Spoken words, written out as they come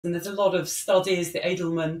And there's a lot of studies, the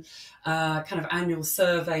Edelman kind of annual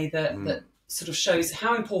survey that sort of shows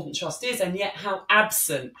how important trust is, and yet how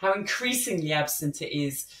increasingly absent it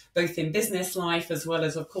is, both in business life as well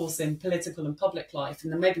as, of course, in political and public life.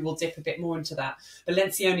 And then maybe we'll dip a bit more into that. But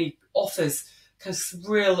Lencioni offers kind of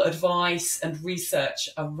real advice and research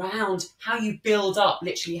around how you build up,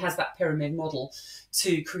 literally has that pyramid model,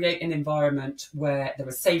 to create an environment where there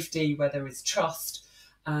is safety, where there is trust,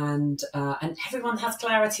 and everyone has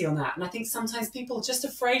clarity on that. And I think sometimes people are just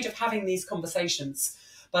afraid of having these conversations,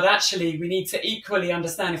 but actually we need to equally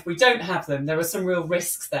understand if we don't have them, there are some real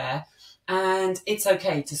risks there, and it's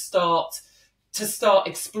okay to start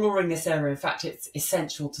exploring this area. In fact, it's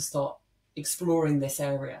essential to start exploring this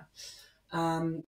area.